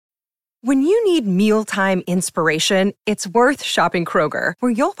When you need mealtime inspiration, it's worth shopping Kroger,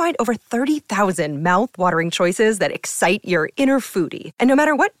 where you'll find over 30,000 mouth-watering choices that excite your inner foodie. And no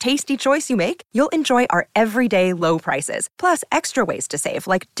matter what tasty choice you make, you'll enjoy our everyday low prices, plus extra ways to save,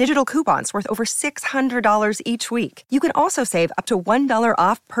 like digital coupons worth over $600 each week. You can also save up to $1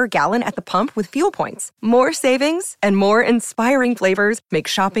 off per gallon at the pump with fuel points. More savings and more inspiring flavors make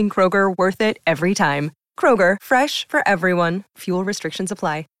shopping Kroger worth it every time. Kroger, fresh for everyone. Fuel restrictions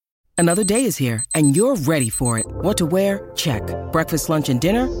apply. Another day is here, and you're ready for it. What to wear? Check. Breakfast, lunch, and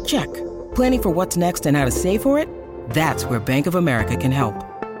dinner? Check. Planning for what's next and how to save for it? That's where Bank of America can help.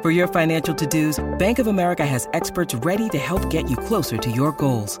 For your financial to-dos, Bank of America has experts ready to help get you closer to your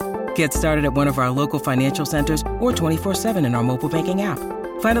goals. Get started at one of our local financial centers or 24/7 in our mobile banking app.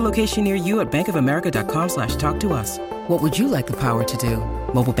 Find a location near you at bankofamerica.com/talktous. What would you like the power to do?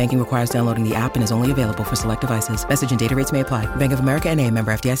 Mobile banking requires downloading the app and is only available for select devices. Message and data rates may apply. Bank of America N.A.,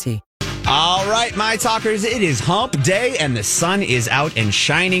 member FDIC. All right, my talkers, it is hump day and the sun is out and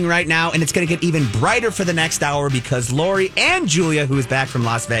shining right now, and it's going to get even brighter for the next hour because Lori and Julia, who is back from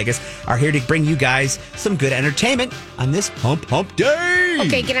Las Vegas, are here to bring you guys some good entertainment on this hump day.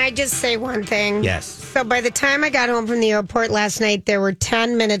 Okay, can I just say one thing? Yes. So by the time I got home from the airport last night, there were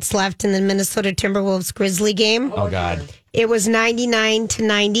 10 minutes left in the Minnesota Timberwolves Grizzly game. Oh, God. It was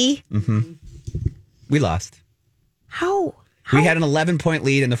 99-90. Mm-hmm. We lost. How? We had an 11-point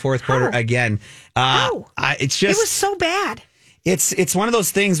lead in the fourth quarter again. It's just, it was so bad. It's one of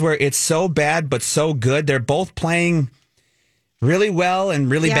those things where it's so bad but so good. They're both playing really well and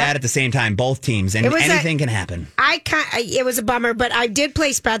really bad at the same time, both teams, and anything can happen. It was a bummer, but I did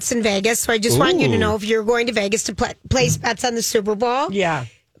place bets in Vegas, so I just want you to know if you're going to Vegas to place bets on the Super Bowl. Yeah.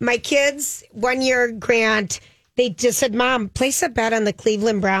 My kids, 1 year, Grant, they just said, Mom, place a bet on the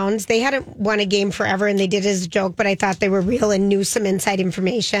Cleveland Browns. They hadn't won a game forever, and they did it as a joke, but I thought they were real and knew some inside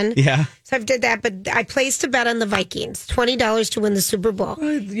information. Yeah. So I did that, but I placed a bet on the Vikings, $20 to win the Super Bowl.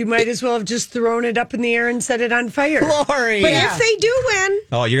 You might as well have just thrown it up in the air and set it on fire. Lori! But if they do win,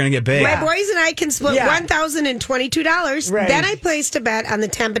 you're going to get big. my boys and I can split $1,022. Right. Then I placed a bet on the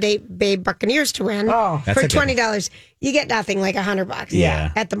Tampa Bay Buccaneers to win for $20. You get nothing, like $100.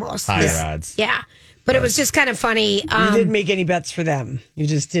 Yeah. At the most. Higher odds. Yeah. But it was just kind of funny. You didn't make any bets for them. You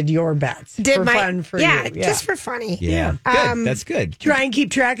just did your bets. Fun for you. Yeah, just for funny. Yeah. Good. That's good. Try and keep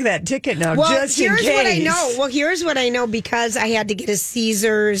track of that ticket now, Well, just in here's case. what I know. Well, here's what I know because I had to get a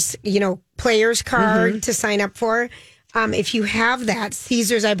Caesars, players card to sign up for. If you have that,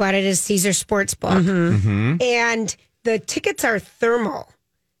 Caesars, I bought it as Caesars Sportsbook. And the tickets are thermal.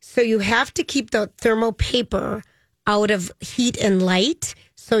 So you have to keep the thermal paper out of heat and light.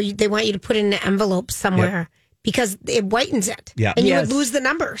 So they want you to put it in an envelope somewhere because it whitens it. Yeah. And you would lose the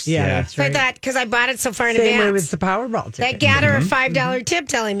numbers. Yeah, that's So right. I thought, because I bought it so far in Same advance. way with the Powerball ticket. That got her a $5 tip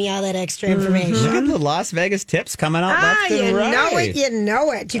telling me all that extra information. Look at the Las Vegas tips coming out left and right. You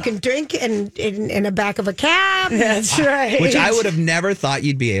know it. You can drink in the back of a cab. That's right. Which I would have never thought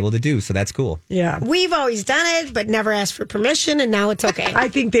you'd be able to do, so that's cool. Yeah. We've always done it, but never asked for permission, and now it's okay. I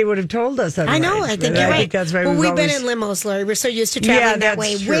think they would have told us otherwise. I know. I think but you're right. I think that's right. Well, we've been in limos, Lori. We're so used to traveling that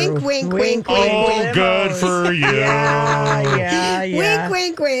way. True. Wink, wink, wink, wink, wink. Good for you. Yeah.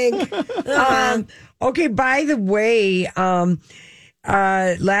 Wink, wink, wink. Okay, by the way,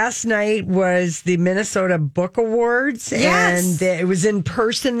 last night was the Minnesota Book Awards, Yes. and it was in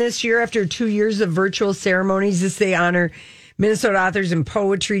person this year after 2 years of virtual ceremonies. They honor Minnesota authors in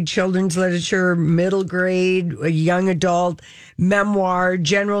poetry, children's literature, middle grade, young adult, memoir,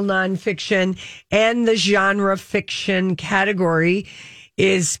 general nonfiction, and the genre fiction category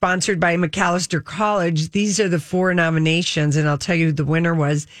is sponsored by Macalester College. These are the 4 nominations, and I'll tell you who the winner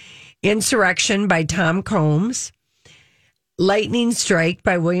was. Insurrection by Tom Combs. Lightning Strike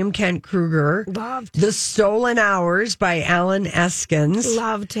by William Kent Kruger. Loved. The Stolen Hours by Alan Eskins.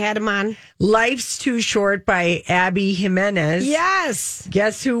 Loved. Had him on. Life's Too Short by Abby Jimenez. Yes.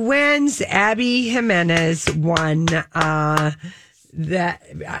 Guess who wins? Abby Jimenez won that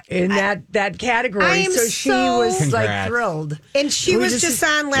category. I am so she so- was Congrats. like thrilled. And she We was just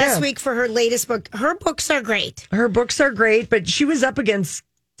on last yeah. week for her latest book. Her books are great. Her books are great, but she was up against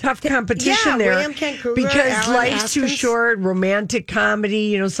tough competition there. William Kent Kruger, because Alan Life's Too Eskins. Short, romantic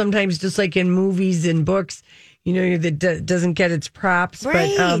comedy, sometimes just like in movies and books, that doesn't get its props.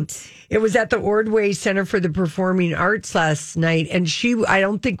 Right. But it was at the Ordway Center for the Performing Arts last night, and I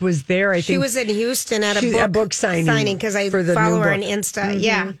don't think was there. She was in Houston at a a book signing because I for the follow new her book. on Insta.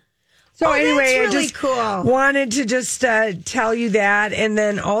 Yeah. So that's anyway, really I just cool. wanted to just tell you that, and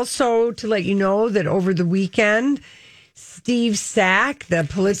then also to let you know that over the weekend, Steve Sack, the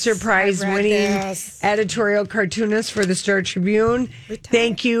Pulitzer Prize-winning editorial cartoonist for the Star Tribune.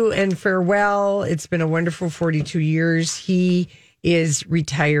 Thank you and farewell. It's been a wonderful 42 years. He is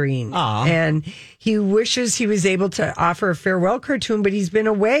retiring. Aww. And he wishes he was able to offer a farewell cartoon, but he's been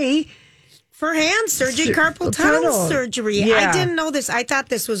away. For hand surgery, carpal tunnel surgery. Yeah. I didn't know this. I thought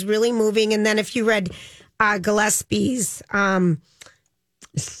this was really moving. And then if you read Gillespie's...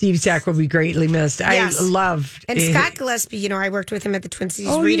 Steve Sack will be greatly missed. Yes. I loved And Scott Gillespie, I worked with him at the Twin Cities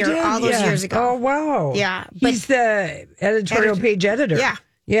you Reader did? all those years ago. Oh, wow. Yeah. He's the editorial page editor. Yeah.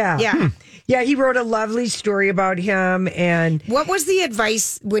 Yeah. Yeah. Yeah, he wrote a lovely story about him. And What was the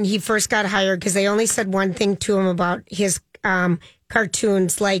advice when he first got hired? Because they only said one thing to him about his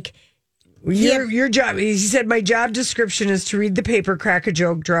cartoons, like... your job, he said, my job description is to read the paper, crack a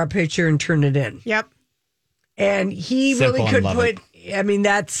joke, draw a picture, and turn it in. Yep. And he Simple really and could love put... it. I mean,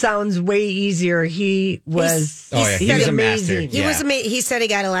 that sounds way easier. He was... He was a master. amazing. He was amazing. He said he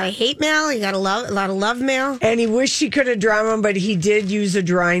got a lot of hate mail. He got a lot of love mail. And he wished he could have drawn them, but he did use a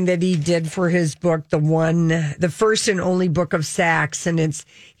drawing that he did for his book, the first and only book of Sacks. And it's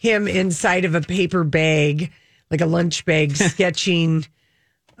him inside of a paper bag, like a lunch bag, sketching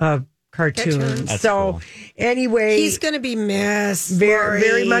cartoons. That's so cool. anyway, He's going to be missed. very, Lori.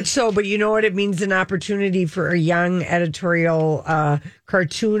 very much so. But you know what? It means an opportunity for a young editorial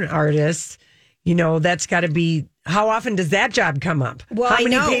cartoon artist. That's got to be. How often does that job come up? Well, how I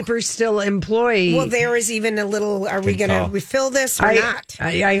many know. papers still employ? Well, there is even a little. Are we Good going to call. refill this or not?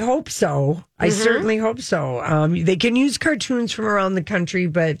 I hope so. I certainly hope so. They can use cartoons from around the country,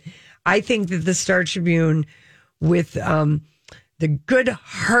 but I think that the Star Tribune, with the good,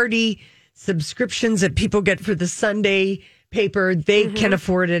 hearty subscriptions that people get for the Sunday paper, they can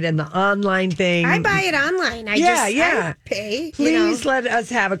afford it, and the online thing. I buy it online. I pay. Please let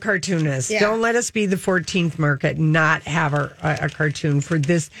us have a cartoonist. Yeah. Don't let us be the 14th market and not have a cartoon for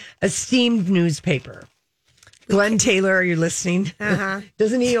this esteemed newspaper. Glenn Taylor, are you listening? Uh-huh.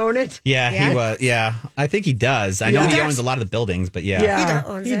 Doesn't he own it? Yeah, he was. Yeah, I think he does. I know he owns a lot of the buildings, but yeah.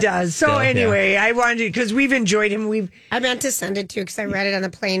 Yeah, he does. So Still, anyway, I wanted, because we've enjoyed him. I meant to send it to you because I read it on the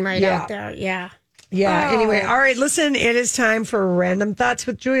plane right out there. Yeah. Anyway, all right, listen, it is time for Random Thoughts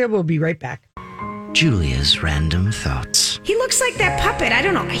with Julia. We'll be right back. Julia's Random Thoughts. He looks like that puppet. I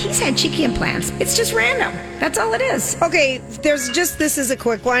don't know. He's had cheeky implants. It's just random. That's all it is. Okay, this is a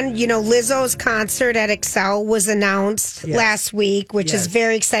quick one. Lizzo's concert at Excel was announced last week, which is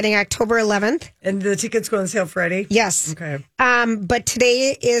very exciting, October 11th. And the tickets go on sale Friday? Yes. Okay. But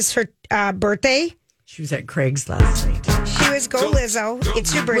today is her birthday. She was at Craig's last night. She was Go Lizzo.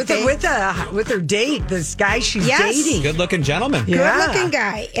 It's your birthday. With her date, this guy she's dating. Good looking gentleman. Yeah. Good looking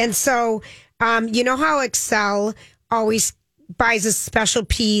guy. And so, you know how Excel always buys a special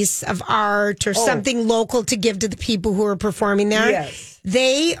piece of art or something local to give to the people who are performing there? Yes.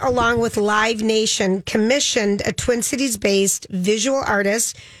 They, along with Live Nation, commissioned a Twin Cities-based visual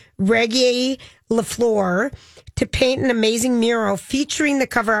artist, Reggie LaFleur, to paint an amazing mural featuring the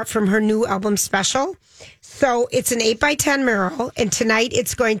cover art from her new album special. So it's an 8x10 mural, and tonight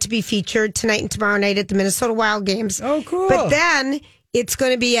it's going to be featured tonight and tomorrow night at the Minnesota Wild Games. Oh, cool. But then it's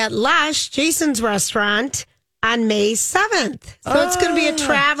going to be at Lush, Jason's restaurant, on May 7th. So it's going to be a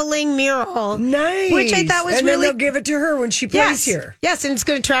traveling mural. Nice. Which I thought was and really... then they'll give it to her when she plays here. Yes, and it's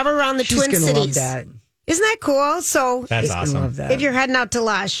going to travel around the She's Twin gonna Cities. love that. Isn't that cool? So That's Gonna awesome. love that. if you're heading out to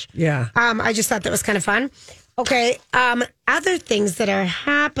Lush. Yeah. I just thought that was kind of fun. Okay. Other things that are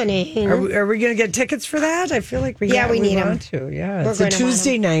happening. Are we going to get tickets for that? I feel like we need them. want to. Yeah. We're It's a going to want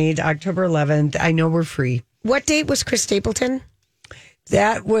Tuesday night, October 11th. I know we're free. What date was Chris Stapleton?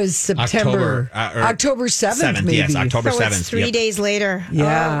 That was September. October 7th, maybe. Yes, October So 7th. it's 3 days later.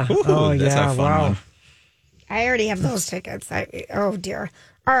 Yeah. Ooh, that's a fun one. I already have those tickets. Oh, dear.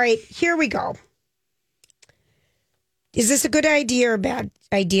 All right, here we go. Is this a good idea or a bad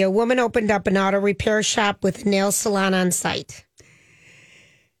idea? A woman opened up an auto repair shop with a nail salon on site.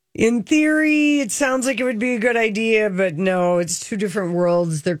 In theory, it sounds like it would be a good idea, but no, it's two different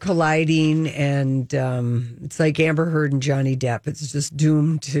worlds. They're colliding, and it's like Amber Heard and Johnny Depp. It's just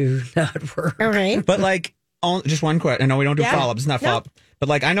doomed to not work. All right. But just one question. I know we don't do follow-up. It's not follow-up.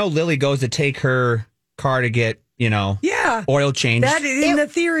 But I know Lily goes to take her car to get, oil changed. That in the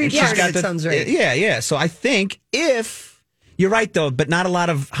theory part of it sounds right. Yeah. So I think if you're right though, but not a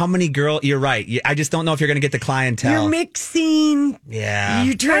lot of how many girls. You're right. I just don't know if you're going to get the clientele. You're mixing. Yeah.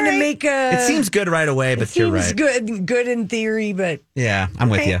 You're trying to make a. It seems good right away, but you're right. Good in theory, but Yeah, I'm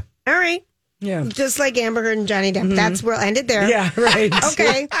with you. All right. Yeah. Just like Amber Heard and Johnny Depp. That's where we'll end it there. Yeah, right.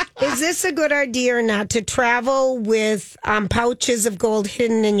 Okay. Is this a good idea or not to travel with pouches of gold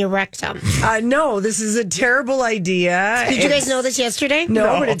hidden in your rectum? No, this is a terrible idea. Did you guys know this yesterday?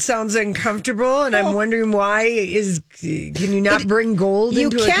 No, but it sounds uncomfortable, and I'm wondering why. Can you not bring gold You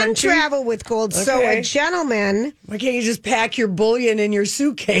into a can country? travel with gold. So Okay. a gentleman. Why can't you just pack your bullion in your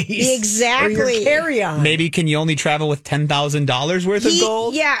suitcase? Exactly. Or your carry-on? Maybe can you only travel with $10,000 worth of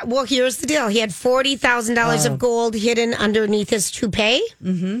gold? Yeah, well, here's the deal. He had $40,000 of gold hidden underneath his toupee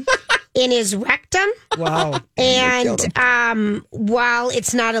in his rectum. Wow. And while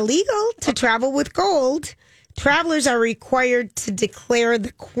it's not illegal to travel with gold, travelers are required to declare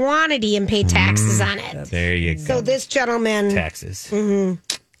the quantity and pay taxes on it. There you go. So this gentleman, Taxes.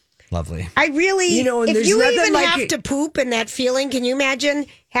 Lovely. I really, You know, and if there's you nothing even like have it- to poop and that feeling, can you imagine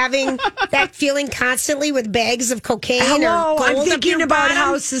having that feeling constantly with bags of cocaine Hello, or gold I'm up thinking your about bottom?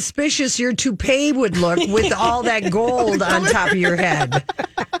 how suspicious your toupee would look with all that gold on top of your head.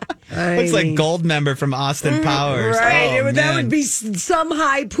 Looks like Goldmember from Austin Powers. Right, Oh, that man. would be some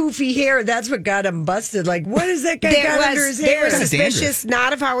high poofy hair. That's what got him busted. Like, what is that guy got under his They hair? were Kinda suspicious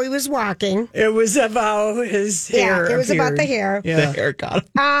not of how he was walking. It was about his hair. Yeah, it was about appeared. the hair. The haircut.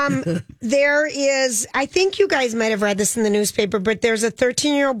 There is, I think you guys might have read this in the newspaper, but there's a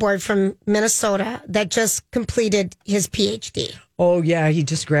 13-year-old boy from Minnesota that just completed his PhD. Oh yeah, he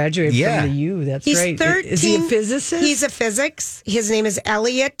just graduated Yeah. from the U. That's He's right. 13. Is he a physicist? He's a physics. His name is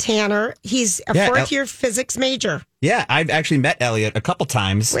Elliot Tanner. He's a Yeah, fourth-year physics major. Yeah, I've actually met Elliot a couple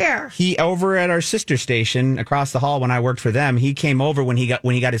times. Where? He over at our sister station across the hall when I worked for them. He came over when he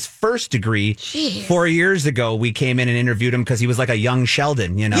got his first degree 4 years ago. We came in and interviewed him because he was like a young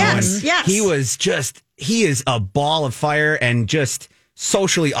Sheldon, you know. Yes, and yes. he is a ball of fire and just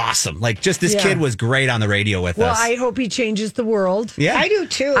socially awesome. Like just this Yeah. kid was great on the radio with well, us. I hope he changes the world. yeah, I do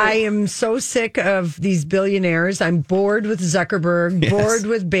too. I am so sick of these billionaires. I'm bored with Zuckerberg, bored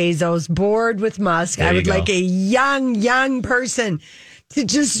with Bezos, bored with Musk. There I you would go. like a young person to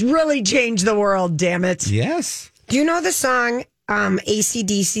just really change the world, damn it. Yes. Do you know the song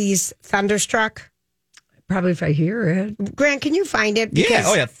AC/DC's Thunderstruck? Probably if I hear it. Grant, can you find it? Yeah.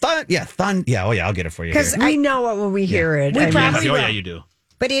 Oh yeah. I'll get it for you. Because Here. We know it when we hear it. We I mean, probably Oh will. yeah, you do.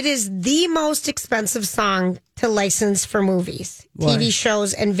 But it is the most expensive song to license for movies, TV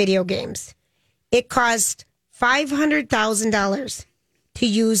shows, and video games. It cost $500,000 to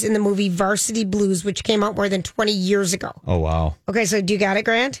use in the movie Varsity Blues, which came out more than 20 years ago. Oh wow. Okay, so do you got it,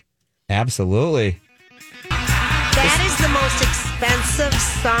 Grant? Absolutely. That is the most expensive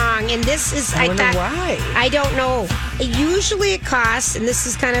song. And this is, I wonder why. I don't know. Usually it costs, and this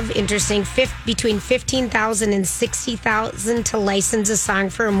is kind of interesting, between $15,000 and $60,000 to license a song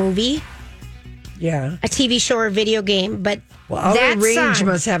for a movie, Yeah. a TV show, or a video game. But Well, that Outer Range song,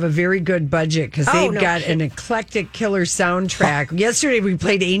 must have a very good budget because Oh, they've no got kidding. an eclectic killer soundtrack. Yesterday we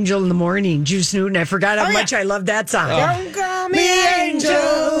played Angel in the Morning, Juice Newton. I forgot how much I love that song. Don't call me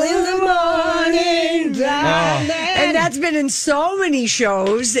angel in the morning. And that's been in so many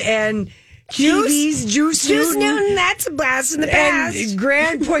shows and TVs, Juice Juice Newton. Newton, that's a blast in the past. And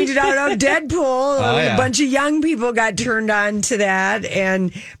Grant pointed out how Deadpool, yeah. a bunch of young people got turned on to that.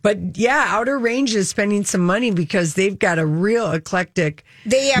 But yeah, Outer Range is spending some money because they've got a real eclectic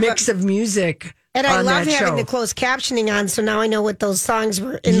They have mix of music. And I on love that having show. the closed captioning on, so now I know what those songs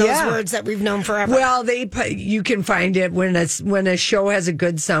were in those Yeah. words that we've known forever. Well, you can find it when a show has a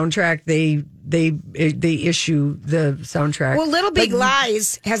good soundtrack. They issue the soundtrack. Well, Little Big But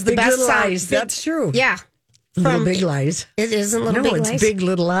Lies has the Big best Little song. Lies, that's true. Yeah. Little Big Lies. It isn't Little No, Big it's Lies. Big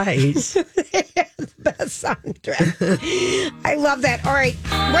Little Lies. Best soundtrack. I love that. All right.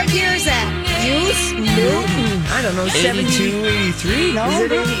 What year is that? Juice Newton. I don't know, 82, 83? No? Is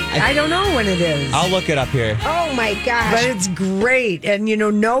it 80? I don't know when it is. I'll look it up here. Oh, my gosh. But it's great. And,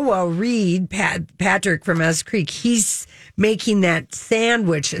 Noah Reed, Patrick from S Creek, he's making that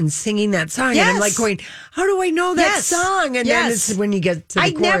sandwich and singing that song. Yes. And I'm like going, how do I know that Yes. song? And then Yes. it's when you get to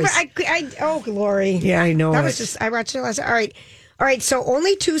the chorus. oh, Lori. Yeah, I know That it. was just, I watched it last night. All right. All right. So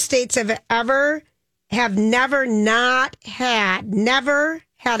only 2 states never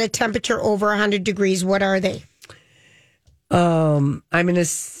had a temperature over 100 degrees. What are they? I'm going to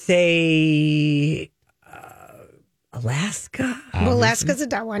say Alaska. Well, Alaska's a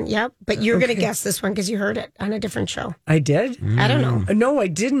that one. Yep. But you're going to guess this one because you heard it on a different show. I did? I don't know. No, I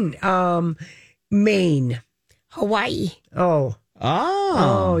didn't. Maine. Hawaii. Oh,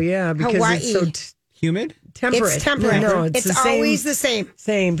 yeah, because it's so Hawaii. Humid? temperate. It's temperate. No, it's the same, always the same.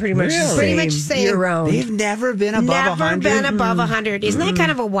 same, pretty much the Really? same. Pretty much same. year round. They've never been above Never 100. been above 100. Isn't that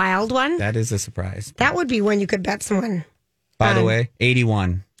kind of a wild one? That is a surprise. That would be one you could bet someone. By the way,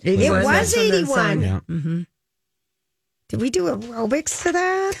 81. It 81, was that's when the 81. song- Yeah. Did we do aerobics to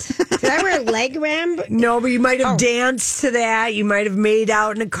that? Did I wear a leg ramp? No, but you might have danced to that. You might have made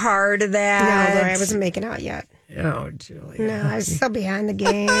out in a car to that. No, Lori, I wasn't making out yet. Oh, Julia. No, I was still behind the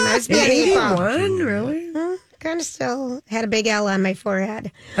game. I was In being 81, really? kind of still had a big L on my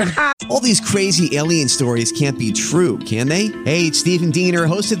forehead. All these crazy alien stories can't be true, can they? Hey, it's Stephen Diener,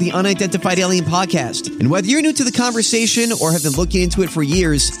 host of the Unidentified Alien Podcast. And whether you're new to the conversation or have been looking into it for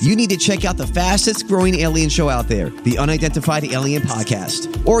years, you need to check out the fastest growing alien show out there, the Unidentified Alien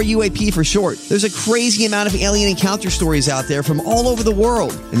Podcast, or UAP for short. There's a crazy amount of alien encounter stories out there from all over the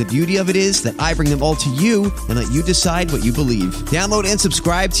world. And the beauty of it is that I bring them all to you and let you decide what you believe. Download and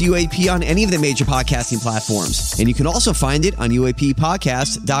subscribe to UAP on any of the major podcasting platforms. And you can also find it on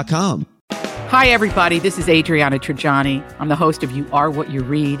UAPpodcast.com. Hi, everybody. This is Adriana Trajani. I'm the host of You Are What You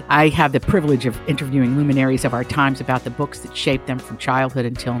Read. I have the privilege of interviewing luminaries of our times about the books that shaped them from childhood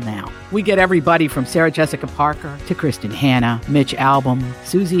until now. We get everybody from Sarah Jessica Parker to Kristen Hanna, Mitch Albom,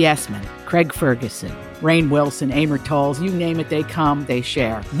 Susie Essman, Craig Ferguson, Rainn Wilson, Amor Tolls, you name it, they come, they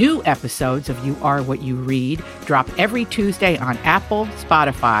share. New episodes of You Are What You Read drop every Tuesday on Apple,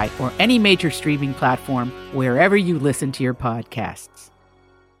 Spotify, or any major streaming platform wherever you listen to your podcasts.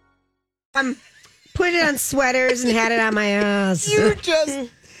 Put it on sweaters and had it on my ass. You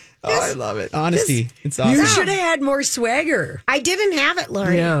just... Oh, I love it. Honesty. It's awesome. You should have had more swagger. I didn't have it,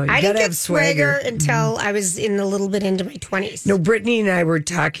 Lori. Yeah, you I didn't gotta get have swagger. until I was in a little bit into my 20s. No, Brittany and I were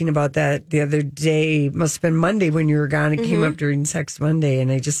talking about that the other day. It must have been Monday when you were gone. It came up during Sex Monday.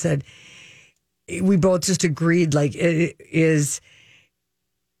 And I just said, we both just agreed, like, it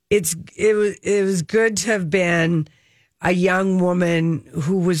was good to have been a young woman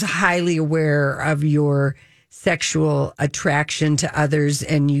who was highly aware of your sexual attraction to others,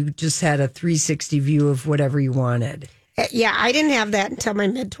 and you just had a 360 view of whatever you wanted. Yeah, I didn't have that until my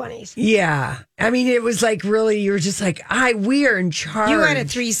mid-20s. Yeah. I mean, it was like really, you were just like, we are in charge. You had a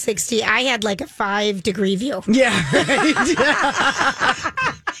 360. I had like a 5-degree view. Yeah, right.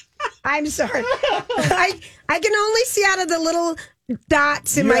 I'm sorry. I can only see out of the little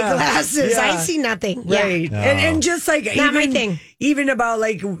dots in my glasses. I see nothing. Right. Yeah. And just like Not my thing. Even about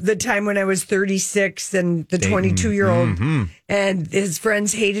like the time when I was 36 and the 22-year-old and his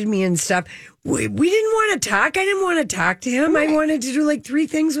friends hated me and stuff. We didn't want to talk. I didn't want to talk to him. I wanted to do like 3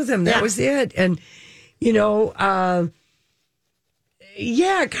 things with him. That was it. And, you know,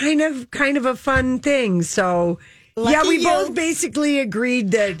 kind of a fun thing. So, Lucky we you. both basically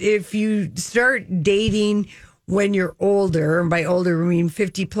agreed that if you start dating when you're older, and by older we mean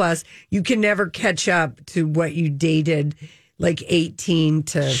 50 plus, you can never catch up to what you dated like 18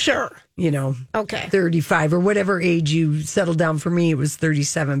 to Sure. 35 or whatever age you settled down. For me, it was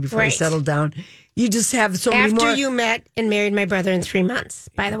 37 before I settled down. You just have so many more. After you met and married my brother in 3 months,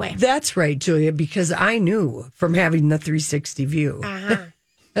 by the way. That's right, Julia, because I knew from having the 360 view.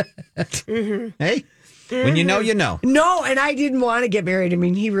 Hey, when you know, you know. No, and I didn't want to get married. I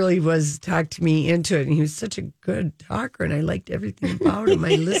mean, he really talked me into it, and he was such a good talker, and I liked everything about him.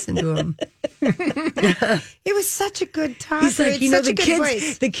 I listened to him. It was such a good talk. He's like,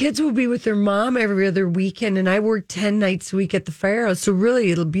 Voice. the kids will be with their mom every other weekend, and I work 10 nights a week at the fair. So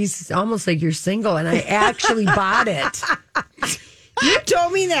really, it'll be almost like you're single, and I actually bought it. You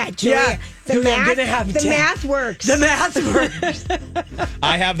told me that, Julia. Yeah. The Julia, I'm math, gonna have the 10. math works. The math works.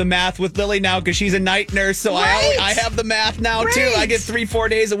 I have the math with Lily now because she's a night nurse, so Right. I have the math now too. Right. I get 3-4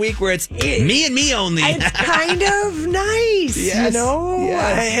 days a week where it's me and me only. It's kind of nice, Yes, you know?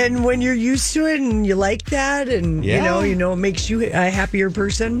 yes. And when you're used to it and you like that and, Yeah. you know, it makes you a happier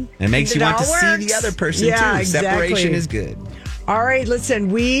person. It makes you want to all see works. the other person Yeah, too. exactly. Separation is good. All right, listen,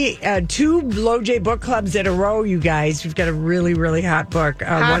 we 2 Low J book clubs in a row, you guys. We've got a really, really hot book.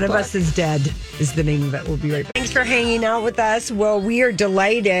 One of Us is Dead is the name of it. We'll be right back. Thanks for hanging out with us. Well, we are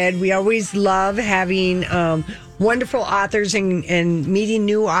delighted. We always love having wonderful authors and meeting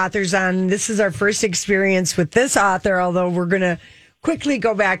new authors on. This is our first experience with this author, although we're going to quickly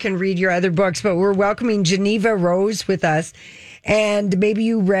go back and read your other books. But we're welcoming Geneva Rose with us. And maybe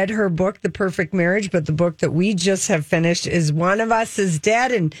you read her book, The Perfect Marriage, but the book that we just have finished is One of Us is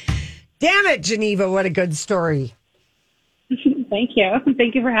Dead. And damn it, Geneva, what a good story. Thank you.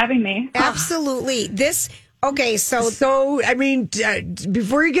 Thank you for having me. Absolutely. So, I mean,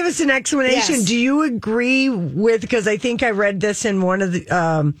 before you give us an explanation, Yes. do you agree with, because I think I read this in one of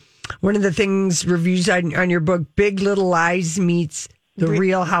the things, reviews on your book, Big Little Lies meets The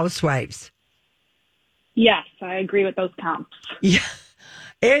Real Housewives. Yes, I agree with those counts. Yeah.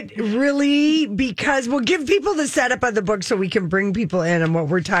 It really, because we'll give people the setup of the book so we can bring people in on what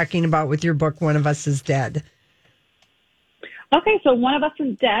we're talking about with your book, One of Us is Dead. Okay, so One of Us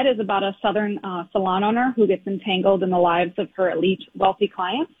is Dead is about a Southern salon owner who gets entangled in the lives of her elite wealthy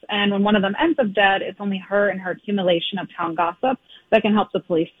clients. And when one of them ends up dead, it's only her and her accumulation of town gossip that can help the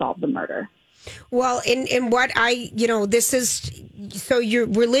police solve the murder. Well, in what this is, so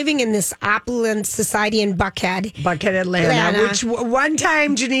we're living in this opulent society in Buckhead, Atlanta. Which one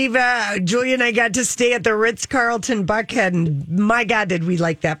time, Geneva, Julia and I got to stay at the Ritz-Carlton Buckhead, and my God, did we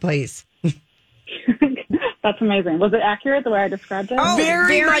like that place. That's amazing. Was it accurate the way I described it? Oh,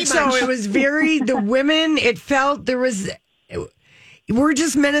 very much so. It was the women, it felt we're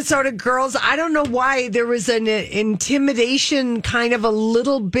just Minnesota girls. I don't know why there was an intimidation kind of a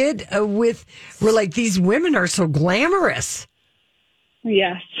little bit we're like, these women are so glamorous.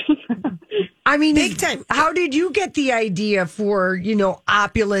 Yes. I mean, big time. How did you get the idea for,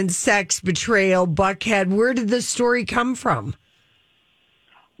 opulent sex, betrayal, Buckhead? Where did the story come from?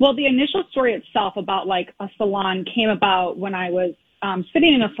 Well, the initial story itself about like a salon came about when I was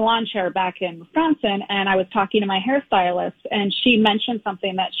sitting in a salon chair back in Wisconsin, and I was talking to my hairstylist, and she mentioned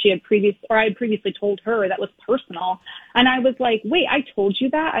something that I had previously told her that was personal. And I was like, wait, I told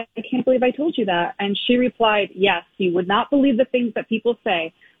you that? I can't believe I told you that. And she replied, yes, you would not believe the things that people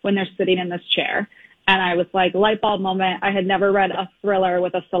say when they're sitting in this chair. And I was like, light bulb moment. I had never read a thriller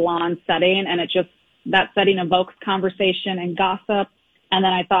with a salon setting, and that setting evokes conversation and gossip. And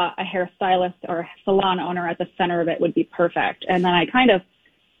then I thought a hairstylist or a salon owner at the center of it would be perfect. And then I kind of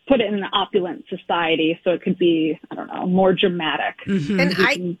put it in an opulent society so it could be, I don't know, more dramatic. Mm-hmm.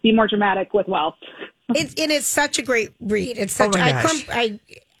 And be more dramatic with wealth. It's such a great read. It's such. I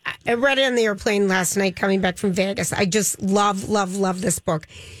read it on the airplane last night coming back from Vegas. I just love this book.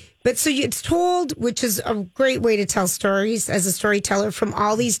 But so it's told, which is a great way to tell stories as a storyteller, from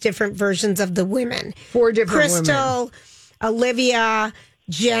all these different versions of the women. 4 different Crystal, women. Olivia,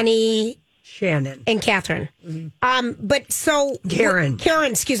 Jenny, Shannon, and Catherine. Mm-hmm. But so Karen.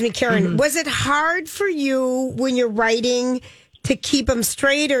 Karen. Mm-hmm. Was it hard for you when you're writing to keep them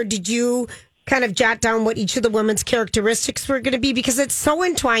straight, or did you kind of jot down what each of the women's characteristics were going to be? Because it's so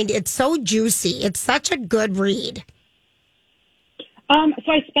entwined, it's so juicy, it's such a good read.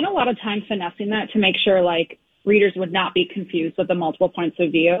 So I spent a lot of time finessing that to make sure readers would not be confused with the multiple points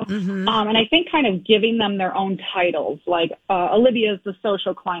of view. Mm-hmm. And I think kind of giving them their own titles, like Olivia's the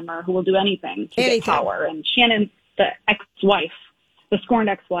social climber who will do anything to get power, and Shannon's the ex-wife, the scorned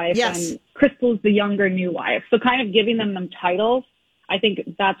ex-wife, and Crystal's the younger new wife. So kind of giving them titles, I think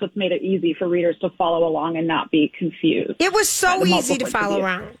that's what's made it easy for readers to follow along and not be confused. It was so easy to follow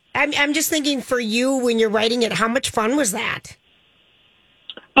along. I'm just thinking, for you, when you're writing it, how much fun was that?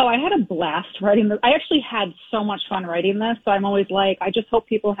 Oh, I had a blast writing this. I actually had so much fun writing this. So I'm always like, I just hope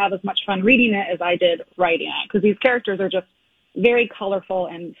people have as much fun reading it as I did writing it. Because these characters are just very colorful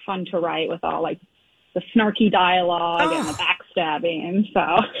and fun to write, with all the snarky dialogue and the backstabbing.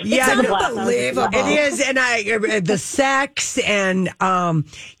 So it's unbelievable. It is. And the sex and,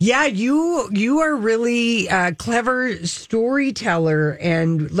 you are really a clever storyteller.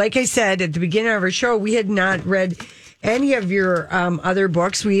 And like I said, at the beginning of our show, we had not read any of your other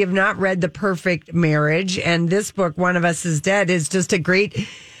books. We have not read The Perfect Marriage, and this book, One of Us is Dead, is just a great.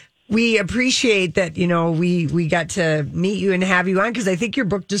 We appreciate that, we got to meet you and have you on, because I think your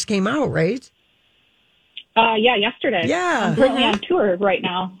book just came out, right? Yeah, yesterday. Yeah, I'm currently on tour right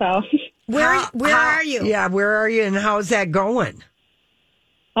now. So where are you? Yeah, where are you, and how's that going?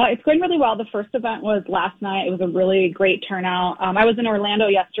 It's going really well. The first event was last night. It was a really great turnout. I was in Orlando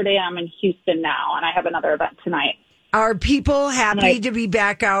yesterday. I'm in Houston now, and I have another event tonight. Are people happy to be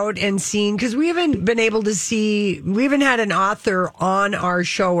back out and seen? Because we haven't been able to see, we haven't had an author on our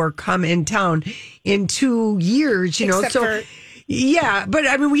show or come in town in 2 years, yeah, but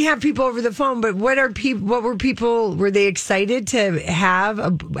I mean, we have people over the phone, but were they excited to have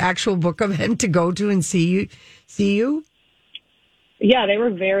an actual book event to go to and see you? Yeah, they were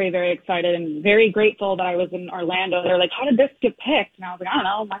very, very excited and very grateful that I was in Orlando. They're like, how did this get picked? And I was like, I don't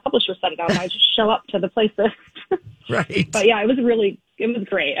know. My publisher set it up. I just show up to the places. Right. But yeah, it was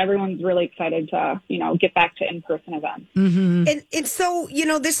great. Everyone's really excited to, get back to in-person events. Mm-hmm. And so,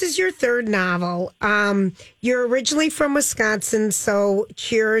 this is your third novel. You're originally from Wisconsin, so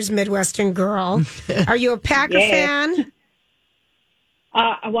cheers, Midwestern girl. Are you a Packer fan?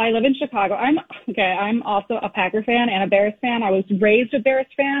 Well, I live in Chicago. I'm also a Packer fan and a Bears fan. I was raised a Bears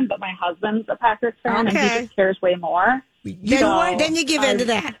fan, but my husband's a Packers fan, and he just cares way more. Then you give in to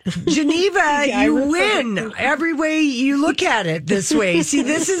that. Geneva, you win every way you look at it this way. See,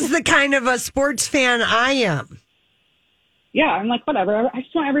 this is the kind of a sports fan I am. Yeah, I'm like, whatever. I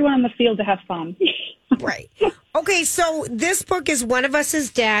just want everyone on the field to have fun. Right. Okay, so this book is One of Us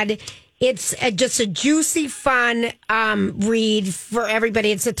is Dead. It's just a juicy, fun read for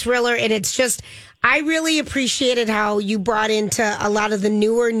everybody. It's a thriller, and it's just, I really appreciated how you brought into a lot of the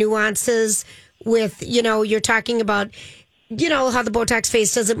newer nuances with, you're talking about, how the Botox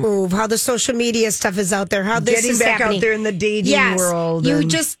face doesn't move, how the social media stuff is out there, how this Getting is back happening. out there in the dating world. You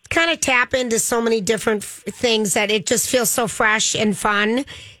just kind of tap into so many different things that it just feels so fresh and fun.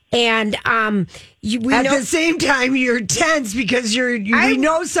 And the same time, you're tense because we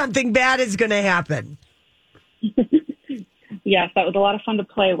know something bad is going to happen. Yes, that was a lot of fun to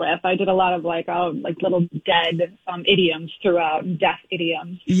play with. I did a lot of like little dead idioms throughout, death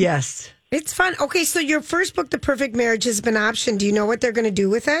idioms. Yes. It's fun. Okay, so your first book, The Perfect Marriage, has been optioned. Do you know what they're going to do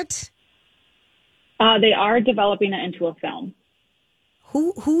with it? They are developing it into a film.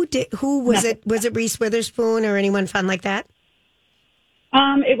 Who was it? Was it Reese Witherspoon or anyone fun like that?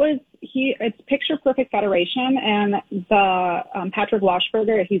 It's Picture Perfect Federation, and the Patrick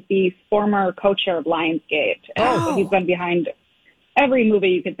Washburger, he's the former co-chair of Lionsgate. And so he's been behind every movie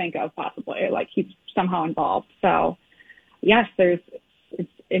you could think of, possibly. Like, he's somehow involved. So, yes, it's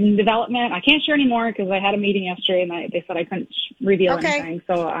in development. I can't share anymore because I had a meeting yesterday, and they said I couldn't reveal anything.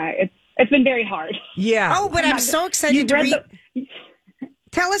 So it's been very hard. Yeah. Oh, but I'm so excited to read.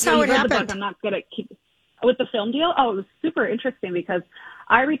 Tell us how it happened. I'm not good at with the film deal. Oh, it was super interesting because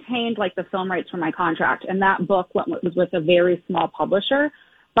I retained like the film rights for my contract, and that book was with a very small publisher.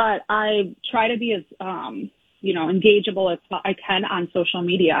 But I try to be as engageable as I can on social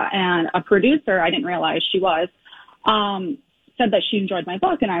media. And a producer, I didn't realize she was, said that she enjoyed my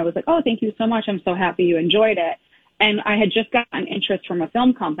book, and I was like, "Oh, thank you so much. I'm so happy you enjoyed it." And I had just gotten interest from a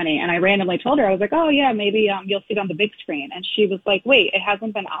film company, and I randomly told her, I was like, "Oh yeah, maybe you'll see it on the big screen." And she was like, "Wait, it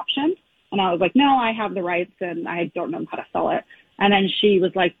hasn't been optioned?" And I was like, "No, I have the rights, and I don't know how to sell it." And then she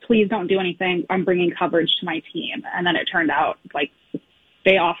was like, "Please don't do anything. I'm bringing coverage to my team." And then it turned out like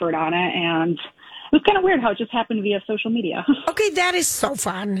they offered on it, and it was kind of weird how it just happened via social media. Okay, that is so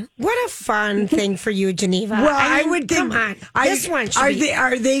fun. What a fun thing for you, Geneva. Well, I would think. Come on, this one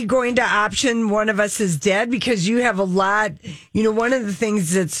are they going to option One of Us is Dead? Because you have a lot. One of the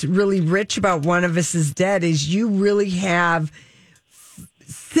things that's really rich about One of Us is Dead is you really have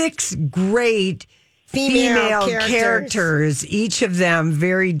 6 great female characters, each of them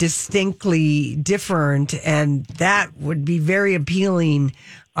very distinctly different, and that would be very appealing.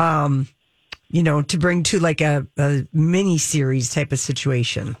 To bring to like a mini series type of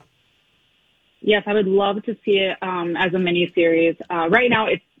situation. Yes, I would love to see it as a mini series. Right now,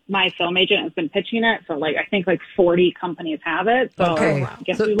 it's my film agent has been pitching it, so I think 40 companies have it. So I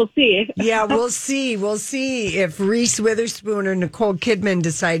guess we will see. Yeah, we'll see. We'll see if Reese Witherspoon or Nicole Kidman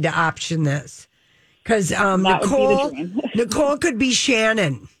decide to option this, because Nicole could be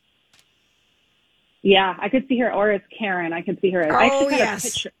Shannon. Yeah, I could see her, or as Karen. I could see her. I actually kind of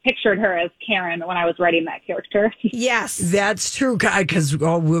pictured her as Karen when I was writing that character. Yes. That's true, because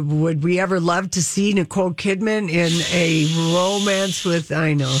would we ever love to see Nicole Kidman in a romance with,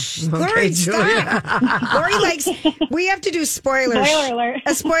 I know. Lori, stop. Lori likes, we have to do spoilers. Spoiler alert.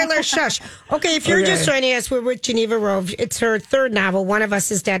 A spoiler shush. Okay, if you're just joining us, we're with Geneva Rove. It's her third novel, One of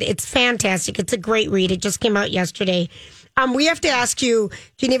Us is Dead. It's fantastic. It's a great read. It just came out yesterday. We have to ask you,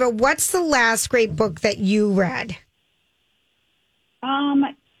 Geneva, what's the last great book that you read?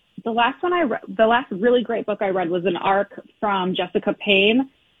 The last really great book I read was an arc from Jessica Payne,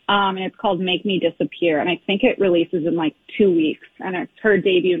 and it's called Make Me Disappear, and I think it releases in 2 weeks, and it's her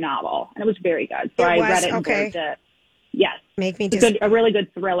debut novel, and it was very good. So I read it and loved it. Yes. Make Me Disappear. A really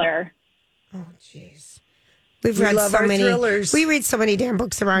good thriller. Oh, jeez. We love so many thrillers. We read so many damn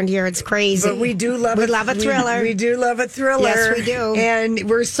books around here. It's crazy. But we do love. We love a thriller. We do love a thriller. Yes, we do. And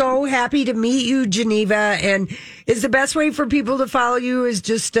we're so happy to meet you, Geneva. And is the best way for people to follow you is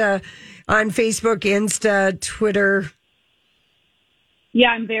just on Facebook, Insta, Twitter.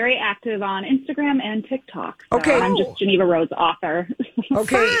 Yeah, I'm very active on Instagram and TikTok. So okay. I'm just Geneva Rose, author.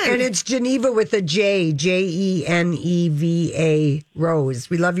 Okay, Fun. And it's Geneva with a J, Geneva Rose.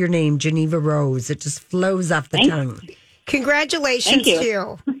 We love your name, Geneva Rose. It just flows off the tongue. Congratulations to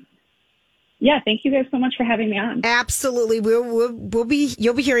you. Yeah, thank you guys so much for having me on. Absolutely. You'll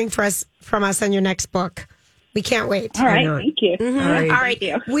be hearing from us on your next book. We can't wait. All right, thank you. Mm-hmm. All right.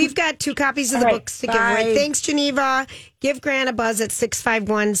 Thank you. We've got 2 copies of the books to give away. Thanks, Geneva. Give Grant a buzz at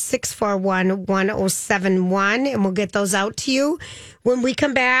 651-641-1071, and we'll get those out to you. When we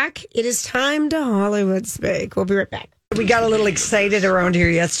come back, it is time to Hollywood Speak. We'll be right back. We got a little excited around here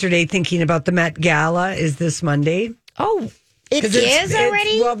yesterday thinking about the Met Gala. Is this Monday? Oh, it is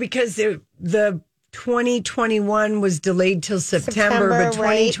already? Well, because the 2021 was delayed till September, but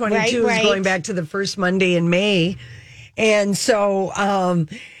 2022 is going back to the first Monday in May. And so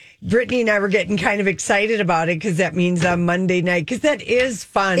Brittany and I were getting kind of excited about it because that means on Monday night, because that is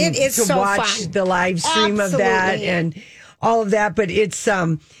fun It is to so watch fun. the live stream of that Absolutely. and all of that. But it's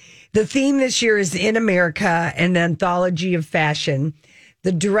the theme this year is In America, an anthology of fashion.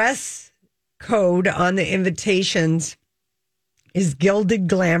 The dress code on the invitations is gilded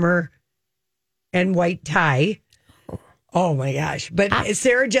glamour and white tie. Oh my gosh. But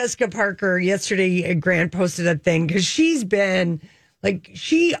Sarah Jessica Parker yesterday, Grant posted a thing because she's been like,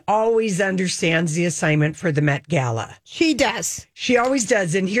 she always understands the assignment for the Met Gala. She does. She always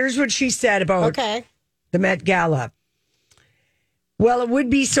does. And here's what she said about the Met Gala. Well, it would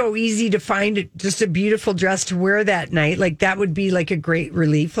be so easy to find just a beautiful dress to wear that night. Like, that would be like a great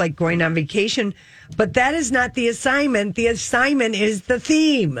relief, like going on vacation. But that is not the assignment. The assignment is the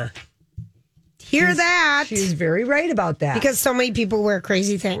theme. Hear that? She's very right about that. Because so many people wear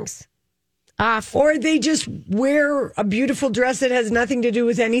crazy things. Or they just wear a beautiful dress that has nothing to do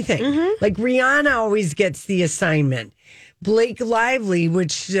with anything. Like Rihanna always gets the assignment. Blake Lively,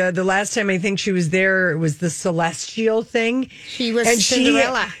 which the last time I think she was there, it was the Celestial thing. She was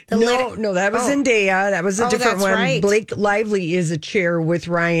Cinderella. No, that was Zendaya. That was a different that's one. right. Blake Lively is a chair with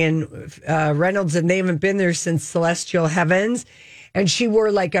Ryan Reynolds, and they haven't been there since Celestial Heavens. And she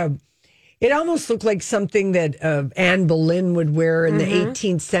wore like it almost looked like something that Anne Boleyn would wear in the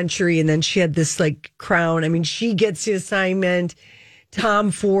 18th century. And then she had this like crown. I mean, she gets the assignment.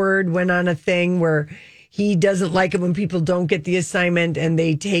 Tom Ford went on a thing where he doesn't like it when people don't get the assignment and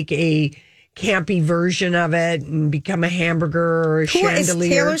they take a campy version of it and become a hamburger or a chandelier.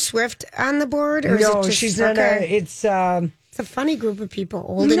 Is Taylor Swift on the board? Or No, is it just, she's not. It's a funny group of people,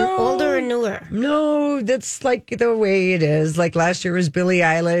 older and newer. No, that's like the way it is. Like last year was Billie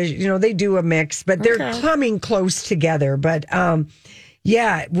Eilish. You know, they do a mix, but they're coming close together. But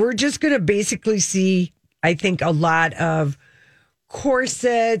yeah, we're just going to basically see, I think, a lot of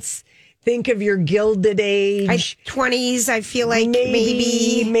corsets. Think of your Gilded Age. 20s, I feel like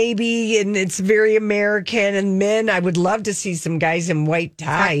maybe, and it's very American. And men, I would love to see some guys in white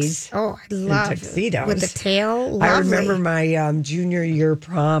ties. Oh, I love tuxedos. With the tail. Lovely. I remember my junior year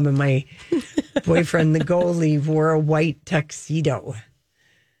prom, and my boyfriend, the goalie, wore a white tuxedo.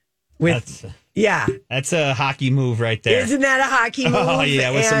 That's a hockey move right there. Isn't that a hockey move? Oh,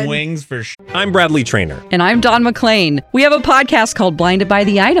 yeah, with some wings for sure. I'm Bradley Trainer. And I'm Don McClain. We have a podcast called Blinded by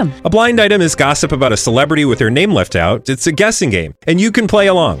the Item. A blind item is gossip about a celebrity with their name left out. It's a guessing game, and you can play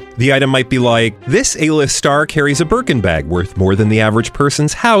along. The item might be like, this A-list star carries a Birkin bag worth more than the average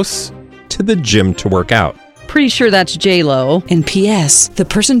person's house to the gym to work out. Pretty sure that's J-Lo. And P.S. the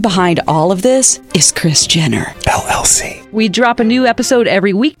person behind all of this is Kris Jenner, LLC. We drop a new episode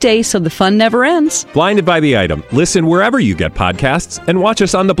every weekday so the fun never ends. Blinded by the Item. Listen wherever you get podcasts and watch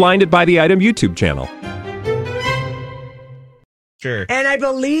us on the Blinded by the Item YouTube channel. Sure. And I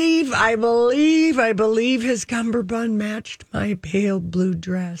believe his cummerbund matched my pale blue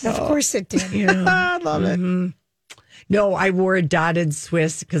dress. Of course it did. Yeah. I love it. No, I wore a dotted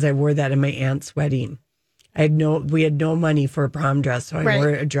Swiss because I wore that in my aunt's wedding. We had no money for a prom dress, so I wore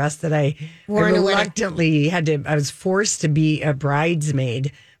a dress that I reluctantly I was forced to be a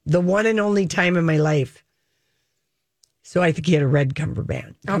bridesmaid, the one and only time in my life. So I think he had a red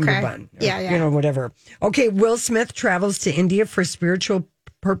cummerbund. Yeah. Whatever. Okay, Will Smith travels to India for spiritual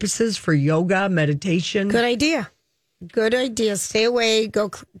purposes, for yoga, meditation. Good idea. Stay away. Go.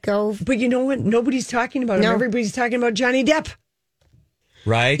 But you know what? Nobody's talking about him. Everybody's talking about Johnny Depp.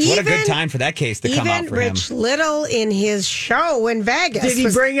 Right? What a good time for that case to come out for him. Even Rich Little in his show in Vegas. Did he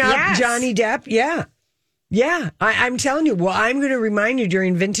bring up Johnny Depp? Yeah. Yeah. I'm telling you. Well, I'm going to remind you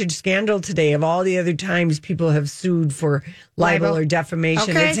during Vintage Scandal today of all the other times people have sued for libel or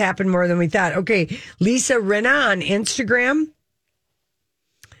defamation. Okay. It's happened more than we thought. Okay. Lisa Rinna on Instagram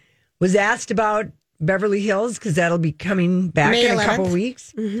was asked about Beverly Hills because that'll be coming back May in 11th. a couple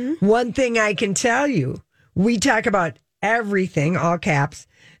weeks. Mm-hmm. One thing I can tell you, we talk about everything, all caps.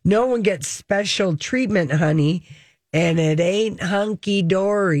 No one gets special treatment, honey, and it ain't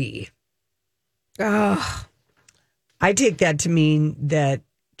hunky-dory. Oh. I take that to mean that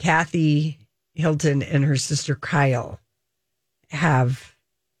Kathy Hilton and her sister Kyle have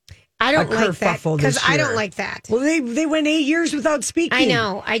I don't like that because I don't like that. Well, they went 8 years without speaking. I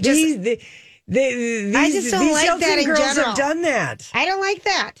know. I just don't like that in girls general. have done that. I don't like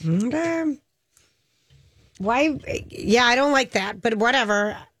that. Okay. Why? Yeah, I don't like that. But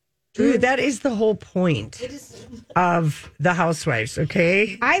whatever. Dude, that is the whole point of the Housewives,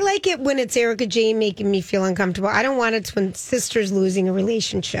 okay? I like it when it's Erica Jane making me feel uncomfortable. I don't want it when sisters losing a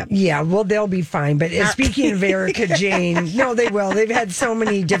relationship. Yeah, well, they'll be fine. But speaking of Erica Jane, no, they will. They've had so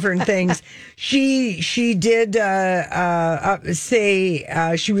many different things. She did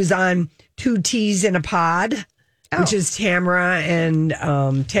say she was on Two Teas in a Pod, which is Tamara and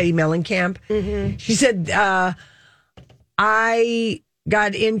Teddy Mellencamp. Mm-hmm. She said, I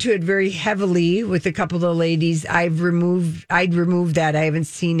got into it very heavily with a couple of the ladies. I'd removed that. I haven't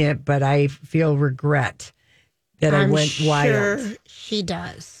seen it, but I feel regret that I went wild. Sure she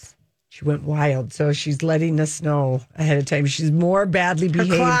does. She went wild, so she's letting us know ahead of time. She's more badly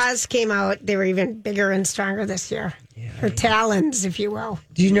behaved. Her claws came out. They were even bigger and stronger this year. Yeah, her talons, if you will.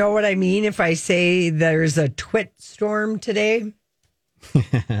 Do you know what I mean if I say there's a twit storm today?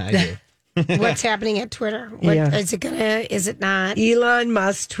 I do. What's happening at Twitter? Is it not? Elon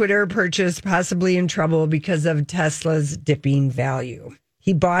Musk Twitter purchase possibly in trouble because of Tesla's dipping value.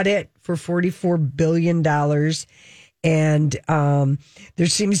 He bought it for $44 billion. And there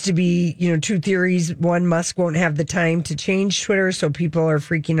seems to be, two theories. One, Musk won't have the time to change Twitter, so people are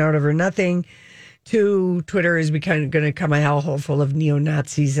freaking out over nothing. Two, Twitter is going to become a hellhole full of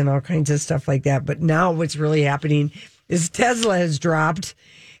neo-Nazis and all kinds of stuff like that. But now what's really happening is Tesla has dropped,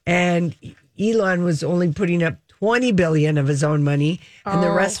 and Elon was only putting up $20 billion of his own money, and the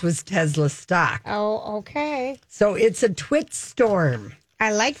rest was Tesla stock. Oh, okay. So it's a twit storm.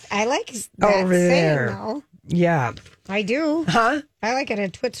 I like that over there. Saying, though. Yeah. I do. Huh? I like it, a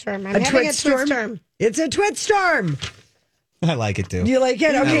twit storm. I'm having a twit storm. It's a twit storm. I like it too. You like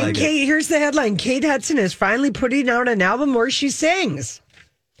it? Okay, like Kate, here's the headline. Kate Hudson is finally putting out an album where she sings.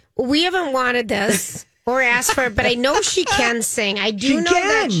 We haven't wanted this or asked for it, but I know she can sing. I do know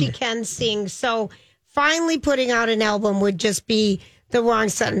that she can sing. So finally putting out an album would just be the wrong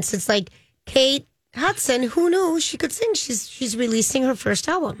sentence. It's like, Kate Hudson, who knew she could sing? She's releasing her first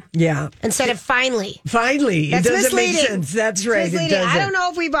album. Yeah. Instead of finally. Finally. That's it doesn't misleading. make sense. That's right. It doesn't. I don't know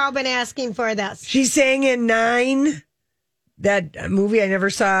if we've all been asking for this. She sang in 9, that movie I never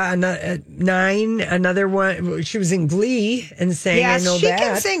saw, 9, another one. She was in Glee and sang, yes, I know she that.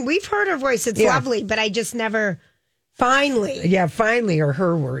 can sing. We've heard her voice. It's lovely, but I just never... Finally. Yeah, finally are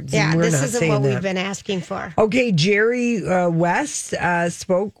her words. Yeah, this isn't what we've been asking for. Okay, Jerry West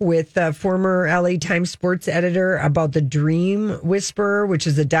spoke with former LA Times sports editor about The Dream Whisperer, which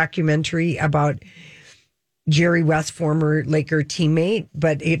is a documentary about Jerry West, former Laker teammate,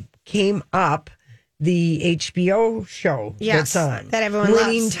 but it came up the HBO show that's on. That everyone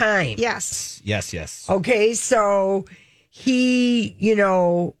Winning loves. Time. Yes. Yes. Okay, so he,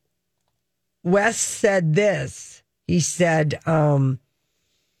 West said this. He said, I'm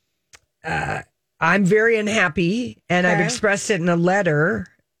very unhappy, and I've expressed it in a letter,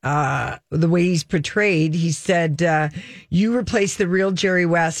 the way he's portrayed. He said, you replaced the real Jerry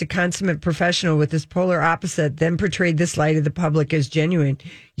West, a consummate professional, with this polar opposite, then portrayed this lie to the public as genuine.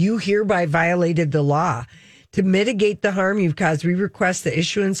 You hereby violated the law. To mitigate the harm you've caused, we request the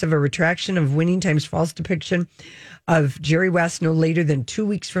issuance of a retraction of Winning Time's false depiction of Jerry West no later than 2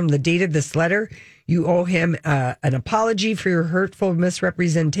 weeks from the date of this letter. You owe him an apology for your hurtful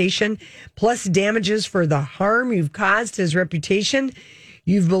misrepresentation, plus damages for the harm you've caused his reputation.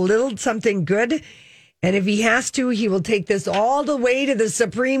 You've belittled something good, and if he has to, he will take this all the way to the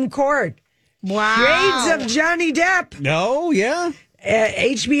Supreme Court. Wow. Shades of Johnny Depp. No, yeah.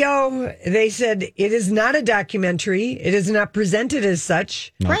 HBO, they said it is not a documentary. It is not presented as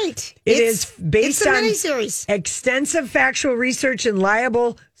such. No. Right. It is based on miniseries. Extensive factual research and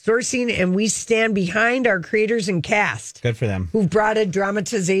liable sourcing, and we stand behind our creators and cast. Good for them. Who've brought a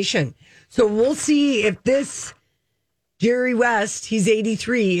dramatization. So we'll see if this Jerry West, he's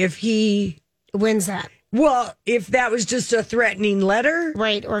 83, if he wins that. Well, if that was just a threatening letter.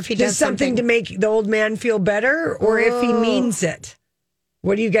 Right, or if he does something to make the old man feel better, or if he means it.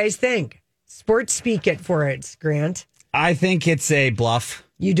 What do you guys think? Sports speak it for it, Grant. I think it's a bluff.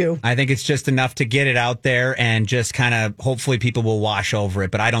 You do? I think it's just enough to get it out there and just kind of hopefully people will wash over it.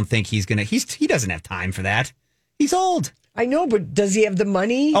 But I don't think he's going to. He doesn't have time for that. He's old. I know, but does he have the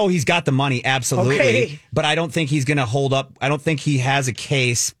money? Oh, he's got the money. Absolutely. Okay. But I don't think he's going to hold up. I don't think he has a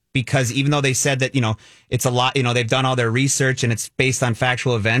case because even though they said that, it's a lot, they've done all their research and it's based on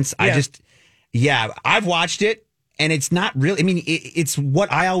factual events. Yeah. I've watched it. And it's not really, it's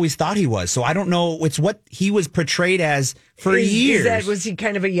what I always thought he was. So I don't know. It's what he was portrayed as for years. Was he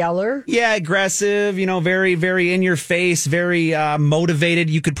kind of a yeller? Yeah, aggressive, very, very in your face, very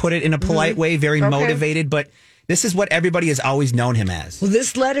motivated. You could put it in a polite way, very motivated. But This is what everybody has always known him as. Well,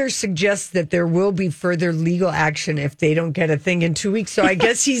 this letter suggests that there will be further legal action if they don't get a thing in 2 weeks. So I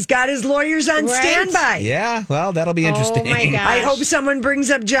guess he's got his lawyers on standby. Yeah, well, that'll be interesting. Oh, my gosh. I hope someone brings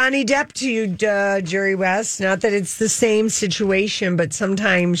up Johnny Depp to you, Jerry West. Not that it's the same situation, but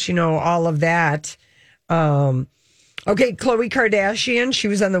sometimes, all of that. Okay, Khloe Kardashian, she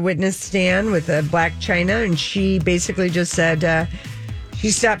was on the witness stand with Black China, and she basically just said she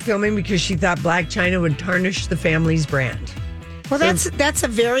stopped filming because she thought Black China would tarnish the family's brand. Well, that's a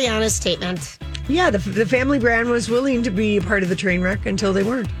very honest statement. Yeah, the family brand was willing to be a part of the train wreck until they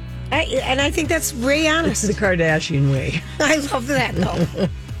weren't. And I think that's very honest. It's the Kardashian way. I love that, though. All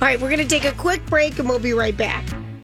right, we're going to take a quick break, and we'll be right back.